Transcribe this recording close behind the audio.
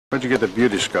Where'd you get the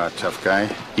beauty scar, tough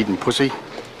guy? Eating pussy?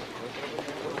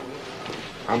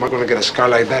 How am I gonna get a scar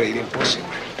like that eating pussy, man?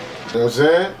 You know what I'm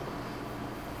saying?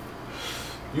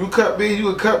 You cut me, you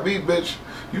would cut me, bitch.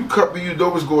 You cut me, you know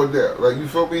what's going down. Like, you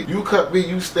feel me? You cut me,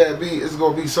 you stab me, it's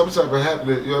gonna be some type of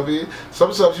happening, you know what I mean?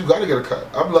 Sometimes you gotta get a cut.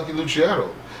 I'm lucky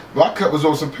Luciano. My cut was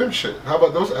on some pimp shit. How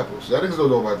about those apples? Y'all niggas don't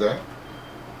know about that.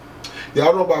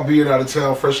 Y'all know about being out of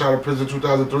town, fresh out of prison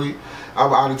 2003.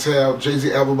 I'm out of town,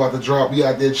 Jay-Z album about to drop. We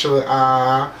out there chilling,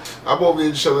 I'm over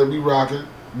here chilling, we rocking.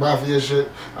 Mafia shit.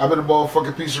 I'm in a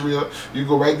motherfucking pizzeria. You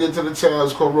go right there to the town.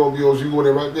 It's called Romeo's. You go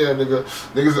there right there, nigga.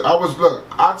 Niggas, look,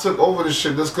 I took over this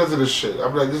shit just because of this shit.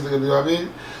 I'm like, this nigga, you know what I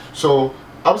mean? So,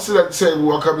 I'm sitting at the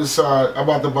table. I come inside. I'm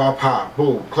about to buy pie.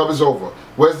 Boom. Club is over.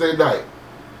 Wednesday night.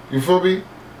 You feel me?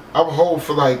 I'm home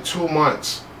for like 2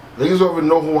 months. Niggas don't even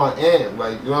know who I am.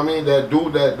 Like, you know what I mean? That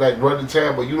dude that, like, run the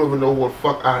town, but you don't even know who the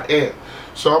fuck I am.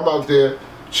 So, I'm out there.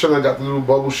 Chilling, got the little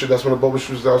bubble shit. That's when the bubble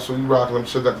shoes out. So we rocking them.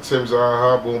 Shit, got the Timbs.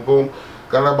 Boom, boom.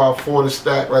 Got about 4 in the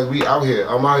stack. Like we out here.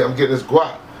 I'm out here. I'm getting this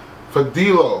guap for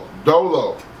D-Lo,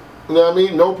 Dolo. You know what I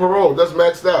mean? No parole. That's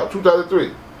maxed out.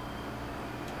 2003.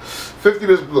 50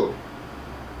 this blue.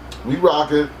 We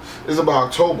rocking. It's about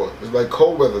October. It's like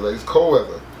cold weather. Like it's cold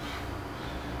weather.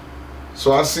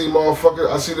 So I see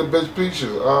motherfucker. I see the bitch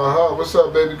Peaches. What's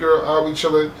up, baby girl? We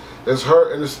chilling. It's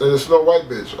her and the Snow White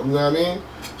bitch. You know what I mean?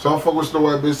 So I'm fucking with Snow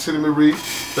White bitch, Titty Marie. You know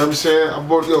what I'm saying? I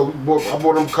bought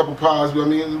them a couple pies, you know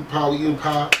what I mean? We eating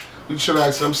pie. We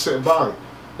chillaxing, I'm sitting by.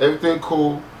 Everything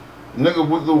cool. Nigga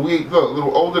with the weed, look,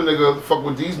 little older nigga, fuck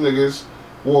with these niggas,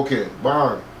 walk in,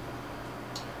 bond.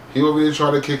 He over here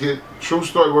trying to kick it. True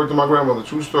story, worked with my grandmother.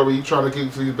 True story, he trying to kick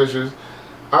it to these bitches.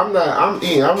 I'm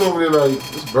eating. I'm over there like,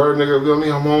 this bird nigga, you know what I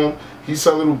mean? I'm home. He's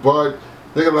selling little bud.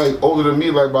 Nigga like older than me,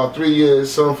 like about 3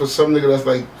 years. Selling for some nigga that's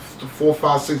like 4,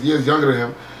 5, 6 years younger than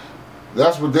him.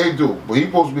 That's what they do. But he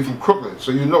supposed to be from Crooklyn,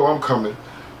 so you know I'm coming.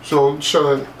 So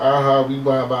chilling, we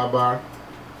bye.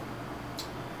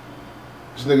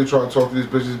 This nigga trying to talk to these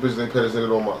bitches ain't pay this nigga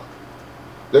no mind.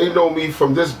 They know me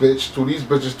from this bitch to these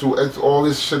bitches to all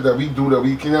this shit that we do that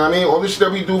we, you know what I mean? All this shit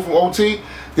that we do from OT,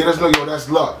 they just know, yo, that's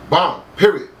luck. Bomb.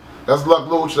 Period. That's luck,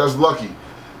 Luch. That's lucky.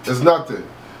 It's nothing.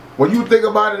 When you think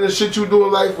about it and shit you do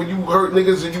in life, when you hurt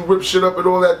niggas and you rip shit up and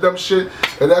all that dumb shit,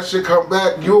 and that shit come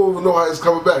back, you don't even know how it's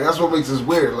coming back. That's what makes it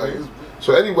weird. Like,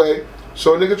 so anyway,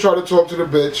 so a nigga try to talk to the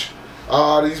bitch.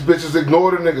 These bitches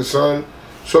ignore the nigga, son.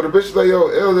 So the bitch is like, yo,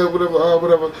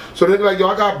 whatever. So the nigga like, yo,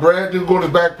 I got bread. Nigga go in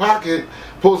his back pocket,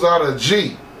 pulls out a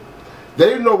G.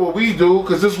 They know what we do,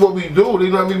 because this is what we do. They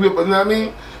know what I mean? You know what I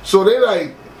mean? So they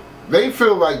like, they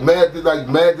feel like mad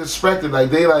disrespected.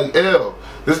 Like they like, ew.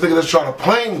 This nigga just trying to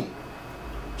play me.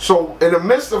 So in the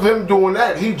midst of him doing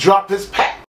that, he dropped his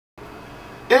pack.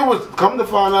 It was, come to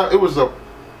find out, it was a,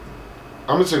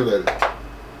 I'm gonna tell you later.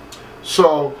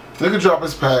 So, nigga drop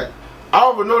his pack. I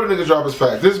don't even know the nigga drop his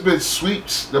pack. This bitch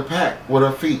sweeps the pack with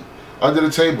her feet under the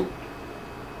table.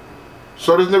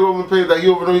 So this nigga over paid that, he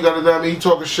over know he got it down, he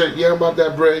talking shit, yeah, I'm about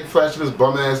that bread, he flashing his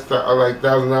bum ass like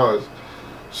 $1,000.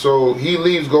 So he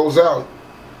leaves, goes out.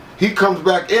 He comes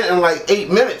back in like 8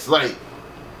 minutes, like,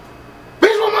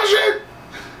 bitch, want my shit?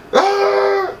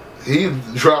 He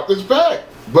dropped his pack.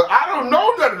 But I don't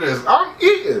know none of this. I'm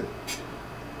eating.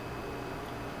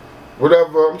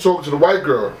 Whatever, I'm talking to the white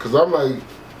girl, because I'm like,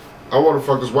 I want to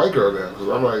fuck this white girl now, because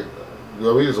I'm like, you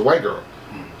know what I mean, it's a white girl.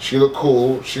 She look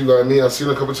cool, she like me, I've seen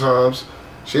her a couple times,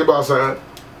 she about something.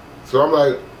 So I'm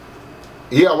like,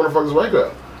 yeah, I want to fuck this white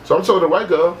girl. So I'm talking to the white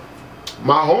girl,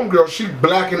 my homegirl, she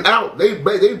blacking out. They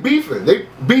beefing. They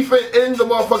beefing in the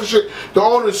motherfucking shit. The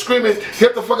owner screaming,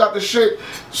 get the fuck out the shit.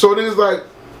 So niggas like,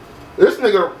 this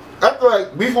nigga, after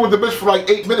like beefing with the bitch for like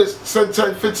 8 minutes,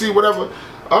 10, 15, whatever,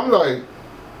 I'm like,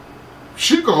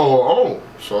 she could hold her own.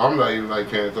 So I'm not even like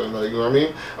paying attention, like, you know what I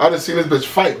mean? I just seen this bitch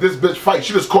fight. This bitch fight.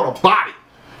 She just caught a body.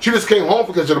 She just came home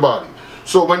for catching the body.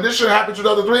 So when this shit happened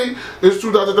 2003, it's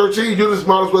 2013, you just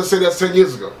might as well say that's 10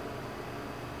 years ago.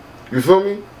 You feel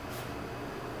me?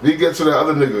 We get to that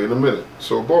other nigga in a minute.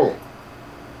 So boom.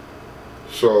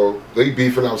 So they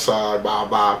beefing outside,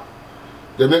 bye.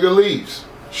 The nigga leaves.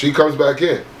 She comes back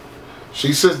in.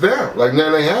 She sits down, like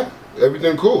nothing ain't happened.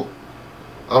 Everything cool.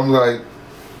 I'm like,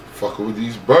 fucking with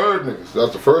these bird niggas.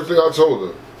 That's the first thing I told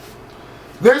her.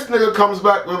 This nigga comes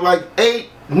back with like 8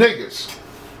 niggas.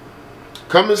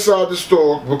 Come inside the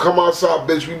store, we'll come outside,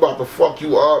 bitch, we about to fuck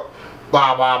you up.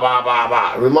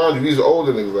 Bye. Remind you, these are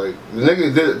older niggas. Like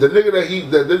the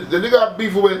nigga I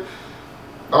beef with,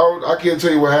 I can't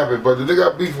tell you what happened, but the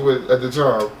nigga I beef with at the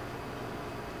time,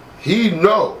 he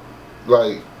know,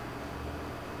 like,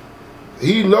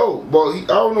 he know. Well, I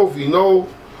don't know if he know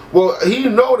Well, he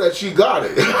know that she got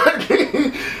it.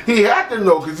 He had to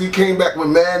know because he came back with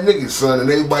mad niggas, son, and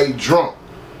everybody drunk.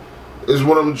 It's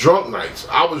one of them drunk nights.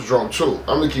 I was drunk too.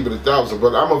 I'm gonna keep it 1,000,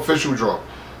 but I'm official drunk.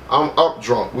 I'm up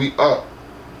drunk. We up.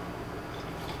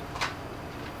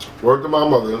 Word to my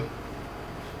mother.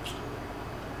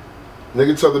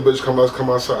 Nigga tell the bitch come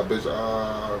outside, bitch.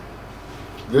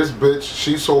 This bitch,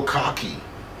 she's so cocky.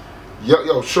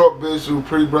 Yo, short bitch, who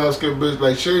pretty brown skin bitch.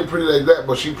 Like, she ain't pretty like that,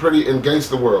 but she pretty in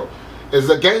gangster world. As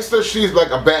a gangster, she's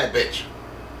like a bad bitch.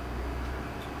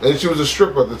 And she was a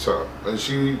stripper at the time. And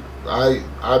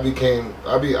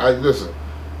listen,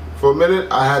 for a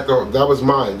minute, I had to, that was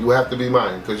mine. You have to be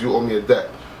mine, because you owe me a debt.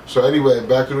 So anyway,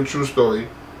 back to the true story.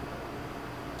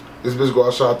 This bitch go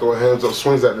outside, throwing hands up,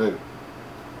 swings at the nigga.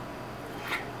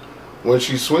 When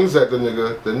she swings at the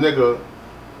nigga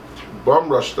bum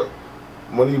rushed her.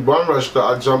 When he bum rushed her,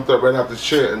 I jumped up right out the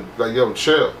chair and like, yo,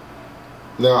 chill.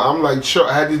 Now, I'm like, chill.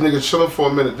 I had these niggas chilling for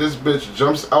a minute. This bitch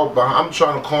jumps out behind. I'm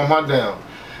trying to calm her down.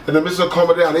 In the midst of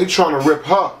calming her down, they trying to rip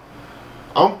her.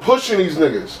 I'm pushing these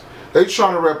niggas. They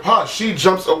trying to rip her. She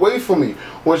jumps away from me.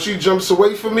 When she jumps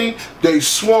away from me, they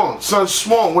swung. Son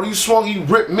swung. When he swung, he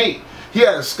ripped me. He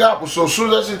had a scalpel, so as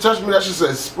soon as that shit touched me, that shit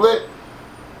said split.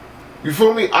 You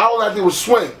feel me? All I did was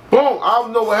swing. Boom. I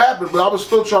don't know what happened, but I was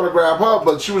still trying to grab her,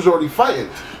 but she was already fighting.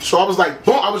 So I was like,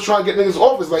 boom. I was trying to get niggas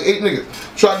off. It's like 8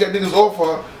 niggas. Trying to get niggas off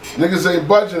her. Niggas ain't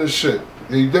budging and shit.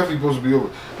 Yeah, you definitely supposed to be over.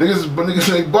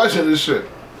 Niggas ain't budging and shit.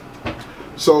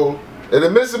 So, in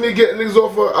the midst of me getting niggas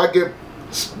off her, I get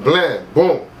bland.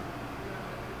 Boom.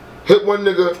 Hit one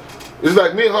nigga. It's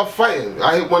like me and her fighting.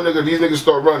 I hit one nigga, these niggas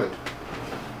start running.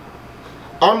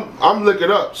 I'm licking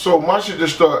up, so my shit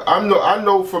just start. I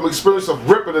know from experience of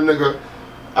ripping a nigga,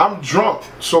 I'm drunk,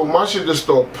 so my shit just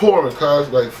start pouring, cause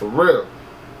like for real,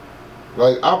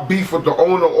 like I beef with the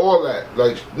owner, all that,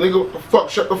 like nigga, what the fuck,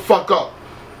 shut the fuck up,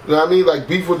 you know what I mean? Like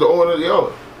beef with the owner,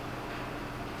 yo.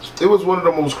 It was one of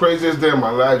the most craziest days of my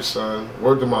life, son.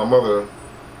 Word to my mother.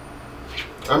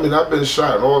 I mean, I've been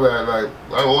shot and all that, like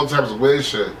all types of weird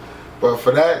shit. But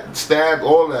for that, stabbed,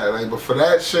 all that, like, but for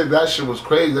that shit was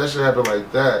crazy. That shit happened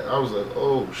like that. I was like,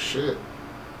 oh shit.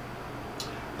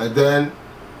 And then,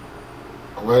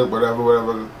 whatever, you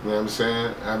know what I'm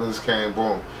saying? Ambulance came,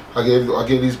 boom. I gave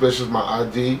these bitches my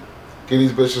ID, give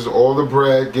these bitches all the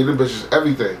bread, give them bitches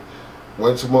everything.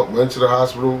 Went to the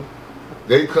hospital.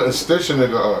 They couldn't stitch a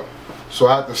nigga up. So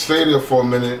I had to stay there for a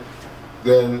minute.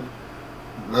 Then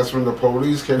that's when the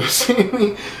police came to see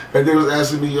me, and they was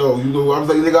asking me, yo, you know, I was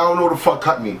like, nigga, I don't know who the fuck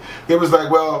cut me. They was like,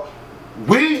 well,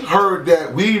 we heard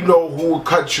that, we know who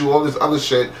cut you, all this other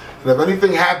shit, and if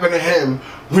anything happened to him,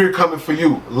 we're coming for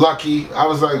you. Lucky. I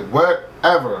was like,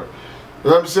 whatever. You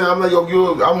know what I'm saying? I'm like,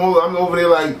 yo, I'm over there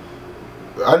like,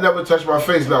 I never touched my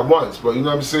face, not once, but you know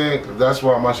what I'm saying? That's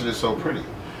why my shit is so pretty.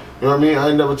 You know what I mean? I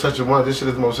ain't never touched it once. This shit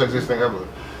is the most sexiest thing ever.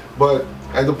 But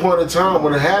at the point in time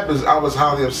when it happens, I was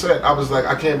highly upset. I was like,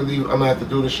 I can't believe I'm gonna have to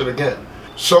do this shit again.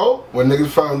 So when niggas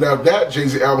found out that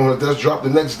Jay-Z album had just dropped the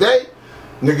next day,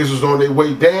 niggas was on their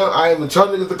way down. I didn't even tell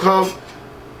niggas to come.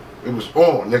 It was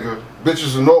on, nigga.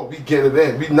 Bitches know we getting it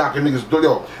in. We knocking niggas door.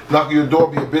 Yo, knocking your door,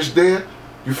 be a bitch there.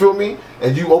 You feel me?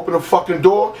 And you open the fucking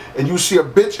door and you see a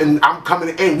bitch and I'm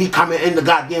coming in. We coming in the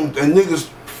goddamn, and niggas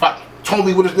told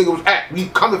me where this nigga was at. We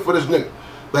coming for this nigga.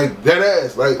 Like, dead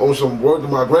ass, like on some word to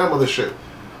my grandmother shit.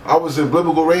 I was in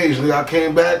biblical rage, nigga. I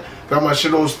came back, got my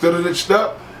shit all stitched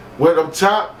up, went up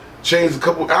top, changed a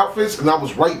couple outfits, and I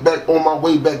was right back on my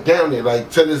way back down there, like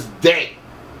to this day.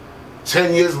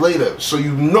 10 years later, so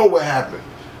you know what happened.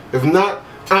 If not,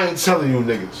 I ain't telling you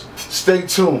niggas. Stay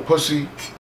tuned, pussy.